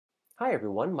Hi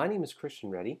everyone, my name is Christian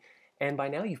Reddy, and by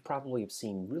now you've probably have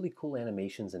seen really cool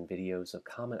animations and videos of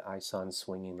Comet ISON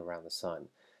swinging around the sun.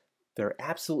 They're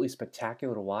absolutely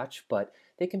spectacular to watch, but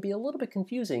they can be a little bit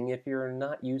confusing if you're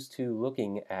not used to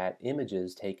looking at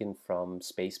images taken from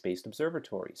space-based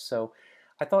observatories. So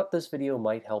I thought this video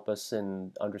might help us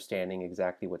in understanding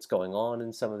exactly what's going on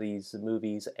in some of these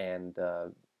movies and,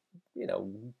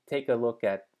 take a look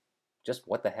at just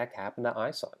what the heck happened to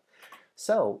ISON.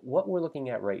 So, what we're looking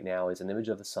at right now is an image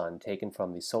of the sun taken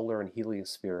from the Solar and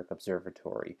Heliospheric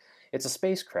Observatory. It's a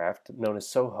spacecraft known as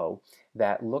SOHO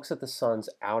that looks at the sun's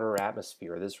outer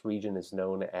atmosphere. This region is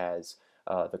known as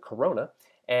the corona,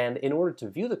 and in order to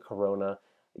view the corona,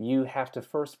 you have to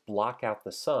first block out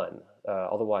the sun.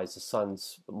 Otherwise, the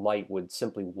sun's light would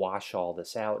simply wash all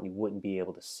this out, and you wouldn't be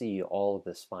able to see all of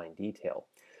this fine detail.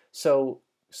 So,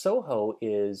 SOHO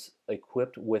is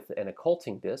equipped with an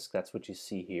occulting disk. That's what you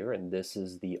see here, and this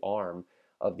is the arm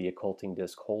of the occulting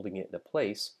disk holding it into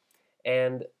place.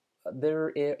 And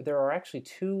there are actually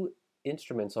two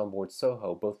instruments on board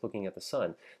SOHO, both looking at the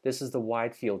sun. This is the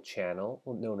wide field channel,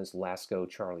 known as LASCO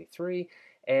Charlie 3,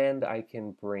 and I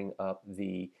can bring up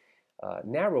the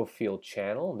narrow field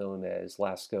channel, known as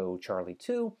LASCO Charlie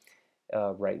 2,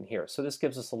 right in here. So this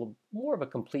gives us a little more of a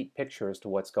complete picture as to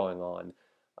what's going on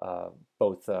uh,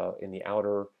 both in the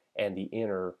outer and the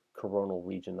inner coronal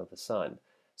region of the sun.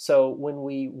 So when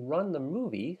we run the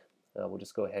movie, we'll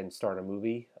just go ahead and start a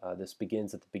movie. This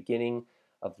begins at the beginning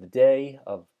of the day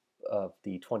of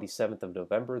the 27th of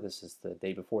November. This is the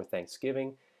day before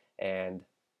Thanksgiving, and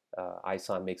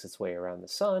ISON makes its way around the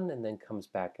sun and then comes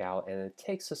back out, and it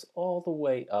takes us all the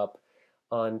way up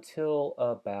until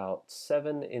about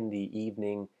 7 in the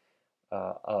evening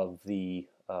of the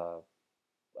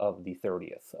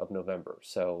 30th of November.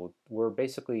 So we're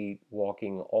basically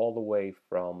walking all the way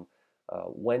from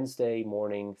Wednesday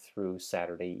morning through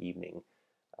Saturday evening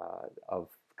of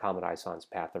Comet ISON's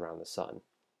path around the sun.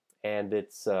 And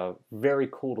it's very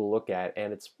cool to look at,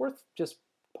 and it's worth just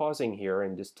pausing here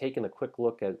and just taking a quick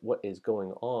look at what is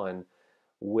going on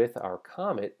with our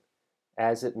comet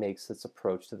as it makes its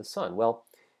approach to the sun. Well,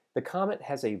 the comet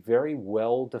has a very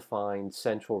well-defined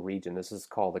central region. This is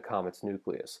called the comet's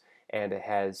nucleus, and it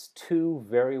has two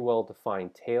very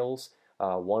well-defined tails.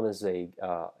 One is a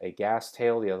gas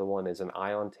tail, the other one is an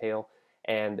ion tail,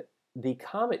 and the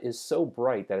comet is so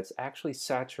bright that it's actually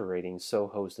saturating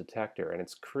SOHO's detector, and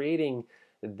it's creating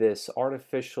this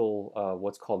artificial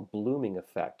what's called blooming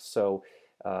effect. So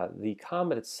the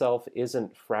comet itself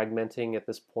isn't fragmenting at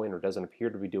this point, or doesn't appear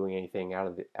to be doing anything out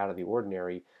of the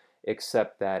ordinary,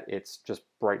 except that it's just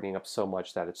brightening up so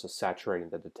much that it's just saturating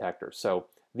the detector. So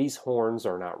these horns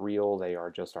are not real, they are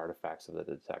just artifacts of the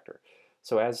detector.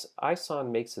 So as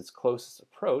ISON makes its closest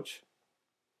approach,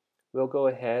 we'll go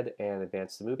ahead and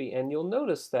advance the movie, and you'll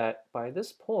notice that by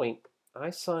this point,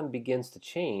 ISON begins to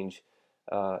change.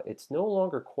 It's no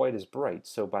longer quite as bright.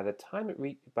 So by the time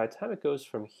it goes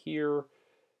from here,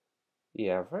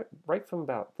 yeah, right from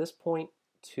about this point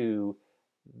to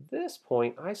this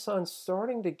point, ISON's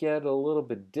starting to get a little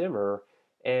bit dimmer,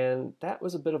 and that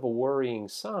was a bit of a worrying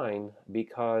sign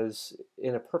because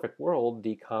in a perfect world,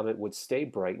 the comet would stay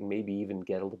bright and maybe even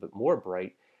get a little bit more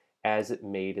bright as it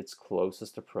made its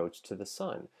closest approach to the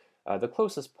sun. The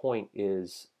closest point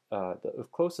to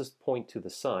the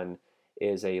sun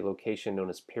is a location known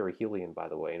as perihelion, by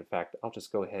the way. In fact, I'll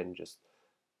just go ahead and just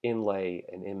inlay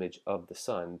an image of the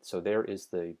sun. So there is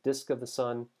the disk of the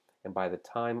sun, and by the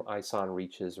time ISON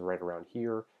reaches right around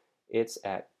here, it's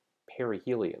at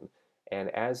perihelion. And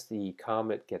as the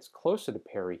comet gets closer to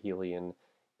perihelion,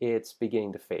 it's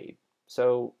beginning to fade.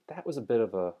 So that was a bit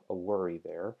of a worry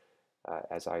there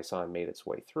as ISON made its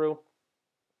way through.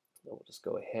 We'll just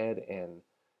go ahead and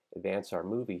advance our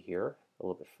movie here a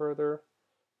little bit further.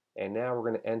 And now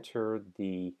we're going to enter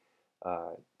the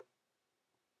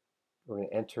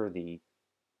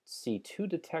C2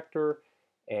 detector,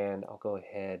 and I'll go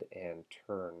ahead and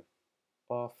turn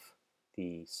off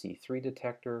the C3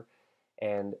 detector,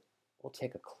 and we'll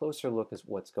take a closer look at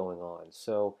what's going on.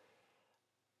 So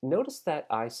notice that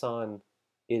ISON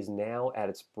is now at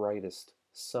its brightest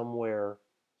somewhere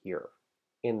here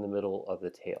in the middle of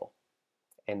the tail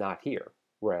and not here,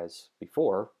 whereas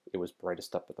before it was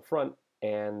brightest up at the front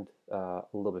and a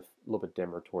little bit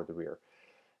dimmer toward the rear.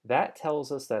 That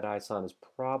tells us that ISON is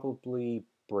probably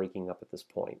breaking up at this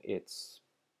point. It's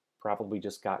probably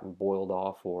just gotten boiled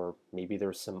off, or maybe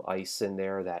there's some ice in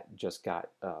there that just got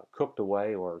cooked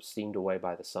away or steamed away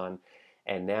by the sun.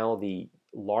 And now the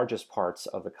largest parts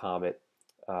of the comet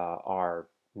are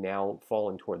now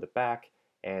falling toward the back,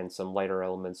 and some lighter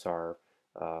elements are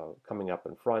coming up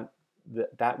in front,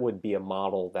 that would be a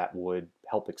model that would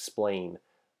help explain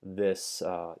this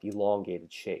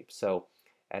elongated shape. So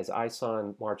as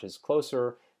ISON marches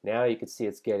closer, now you can see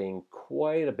it's getting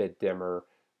quite a bit dimmer,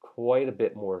 quite a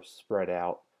bit more spread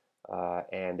out,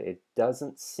 and it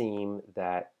doesn't seem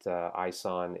that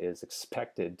ISON is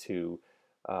expected to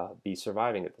be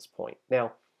surviving at this point.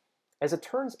 Now, as it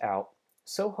turns out,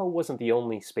 SOHO wasn't the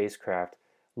only spacecraft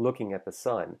looking at the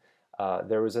sun.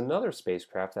 There was another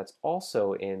spacecraft that's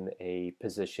also in a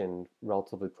position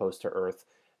relatively close to Earth,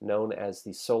 known as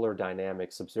the Solar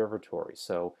Dynamics Observatory.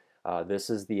 So this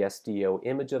is the SDO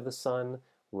image of the sun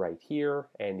right here,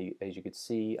 and as you can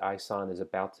see, ISON is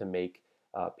about to make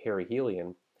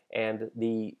perihelion. And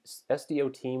the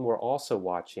SDO team were also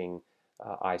watching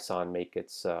ISON make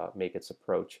its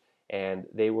approach, and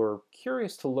they were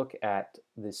curious to look at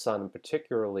the sun,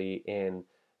 particularly in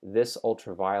this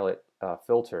ultraviolet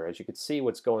filter. As you can see,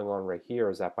 what's going on right here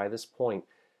is that by this point,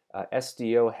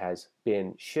 SDO has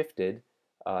been shifted.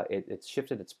 It's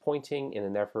shifted its pointing in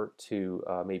an effort to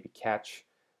maybe catch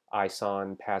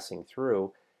ISON passing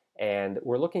through. And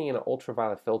we're looking at an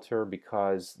ultraviolet filter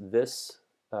because this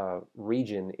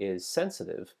region is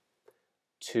sensitive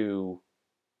to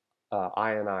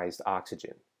ionized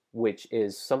oxygen, which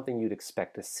is something you'd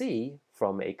expect to see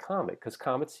from a comet, because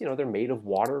comets, they're made of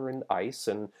water and ice,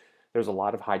 and there's a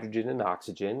lot of hydrogen and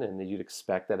oxygen, and you'd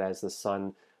expect that as the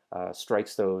sun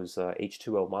strikes those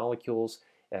H2O molecules,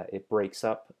 it breaks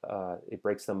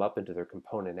them up into their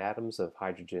component atoms of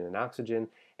hydrogen and oxygen,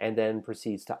 and then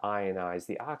proceeds to ionize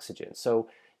the oxygen. So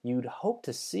you'd hope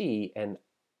to see an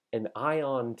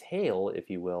ion tail, if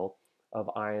you will, of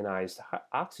ionized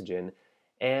oxygen,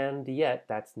 and yet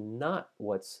that's not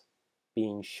what's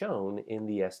being shown in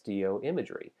the SDO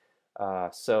imagery.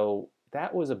 So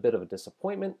that was a bit of a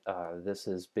disappointment. This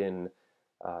has been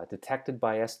detected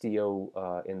by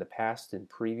SDO in the past in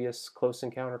previous close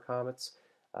encounter comets,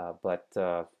 but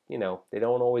they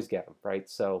don't always get them, right?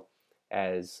 So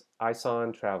as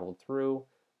ISON traveled through,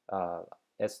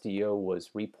 SDO was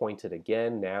repointed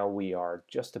again. Now we are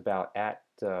just about at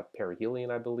perihelion,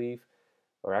 I believe.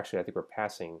 Or actually, I think we're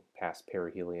passing past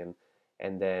perihelion.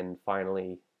 And then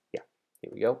finally, yeah, here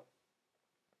we go.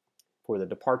 For the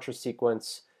departure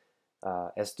sequence,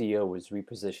 SDO was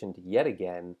repositioned yet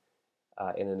again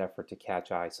in an effort to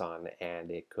catch ISON,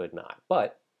 and it could not.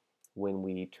 But when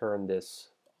we turn this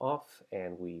off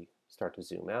and we start to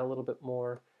zoom out a little bit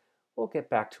more, we'll get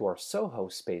back to our SOHO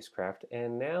spacecraft,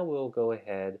 and now we'll go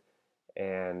ahead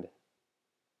and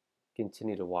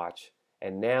continue to watch.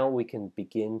 And now we can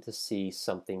begin to see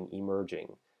something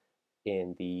emerging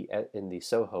in the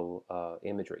SOHO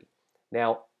imagery.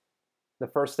 Now, the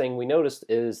first thing we noticed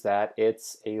is that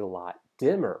it's a lot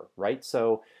dimmer, right?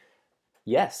 So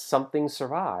yes, something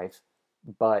survived,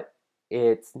 but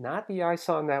it's not the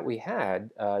ISON that we had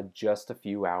just a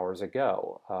few hours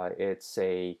ago. It's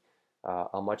a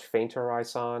much fainter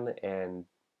ISON, and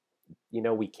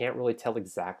we can't really tell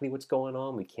exactly what's going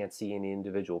on. We can't see any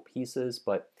individual pieces,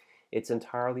 but it's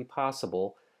entirely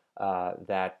possible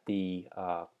that the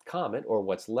comet, or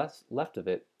what's left of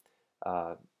it,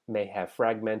 may have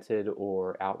fragmented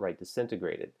or outright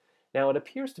disintegrated. Now it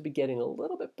appears to be getting a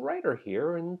little bit brighter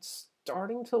here and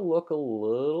starting to look a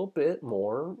little bit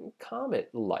more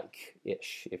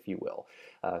comet-like-ish, if you will.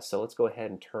 So let's go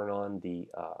ahead and turn on the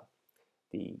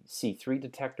C3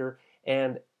 detector,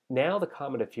 and now the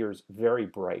comet appears very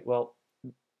bright. Well,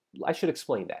 I should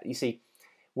explain that. You see,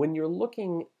 when you're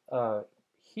looking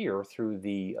here through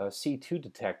the C2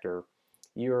 detector,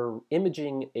 you're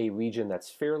imaging a region that's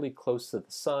fairly close to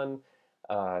the sun,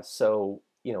 so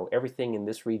everything in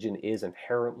this region is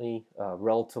inherently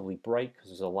relatively bright because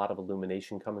there's a lot of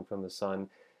illumination coming from the sun,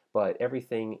 but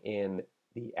everything in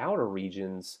the outer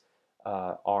regions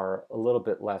are a little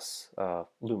bit less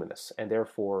luminous, and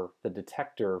therefore the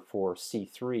detector for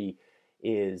C3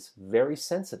 is very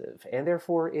sensitive, and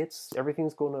therefore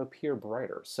everything's going to appear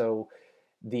brighter. So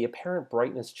the apparent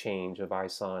brightness change of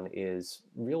ISON is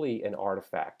really an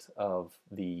artifact of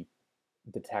the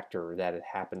detector that it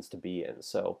happens to be in.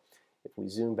 So if we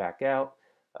zoom back out,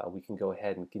 we can go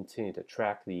ahead and continue to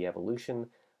track the evolution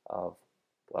of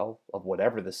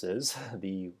whatever this is,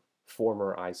 the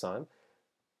former ISON.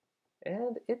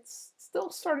 And it's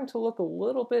still starting to look a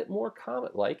little bit more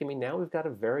comet-like. I mean, now we've got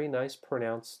a very nice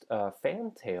pronounced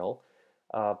fan tail,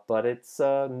 but it's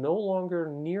no longer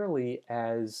nearly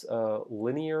as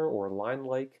linear or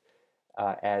line-like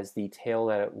as the tail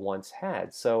that it once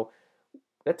had. So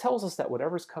that tells us that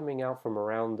whatever's coming out from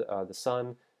around the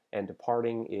sun and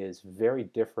departing is very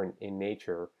different in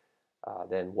nature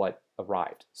than what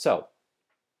arrived. So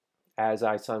as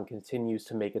ISON continues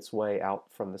to make its way out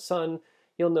from the sun,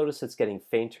 you'll notice it's getting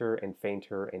fainter and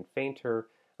fainter and fainter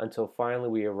until finally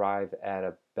we arrive at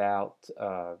about,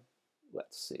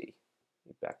 let's see,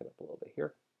 back it up a little bit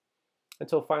here,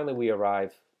 until finally we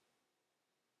arrive,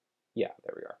 yeah,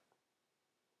 there we are.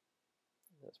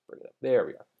 Let's bring it up. There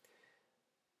we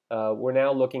are. We're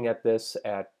now looking at this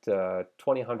at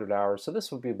 2000 hours, so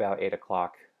this would be about 8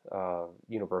 o'clock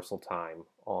Universal Time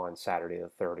on Saturday the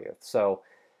 30th. So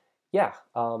yeah,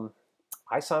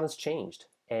 ISON has changed,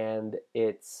 and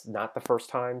it's not the first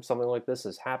time something like this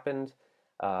has happened.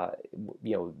 There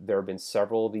have been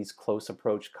several of these close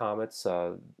approach comets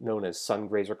known as sun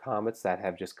grazer comets that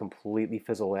have just completely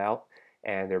fizzled out,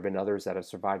 and there have been others that have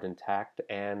survived intact.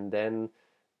 And then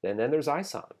there's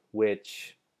ISON,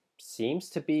 which seems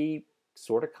to be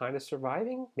sort of kind of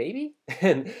surviving, maybe.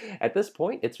 And at this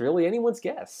point, it's really anyone's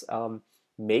guess.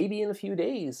 Maybe in a few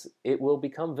days, it will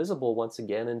become visible once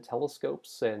again in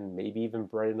telescopes and maybe even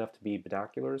bright enough to be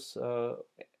binoculars.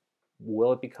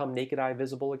 Will it become naked eye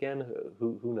visible again?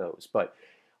 Who knows? But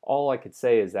all I could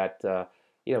say is that,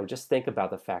 just think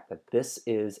about the fact that this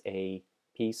is a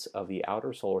piece of the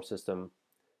outer solar system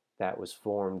that was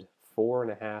formed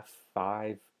 4.5,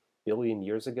 5 billion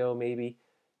years ago, maybe,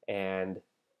 and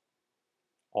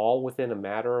all within a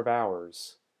matter of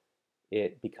hours,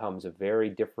 it becomes a very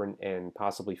different and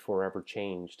possibly forever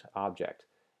changed object,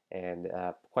 and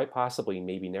quite possibly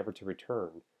maybe never to return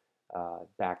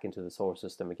back into the solar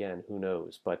system again. Who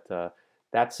knows? But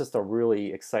that's just a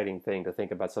really exciting thing to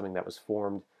think about, something that was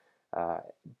formed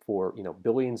for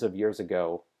billions of years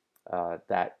ago,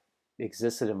 that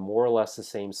existed in more or less the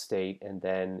same state, and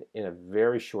then in a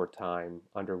very short time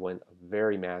underwent a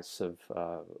very massive,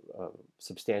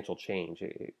 substantial change.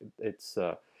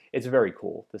 It's very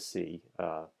cool to see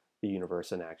the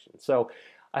universe in action. So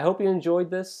I hope you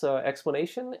enjoyed this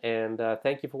explanation, and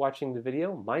thank you for watching the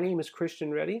video. My name is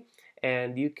Christian Reddy,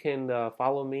 and you can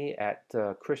follow me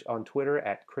on Twitter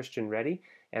at Christian Reddy,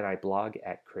 and I blog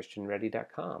at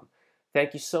christianreddy.com.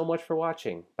 Thank you so much for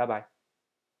watching. Bye-bye.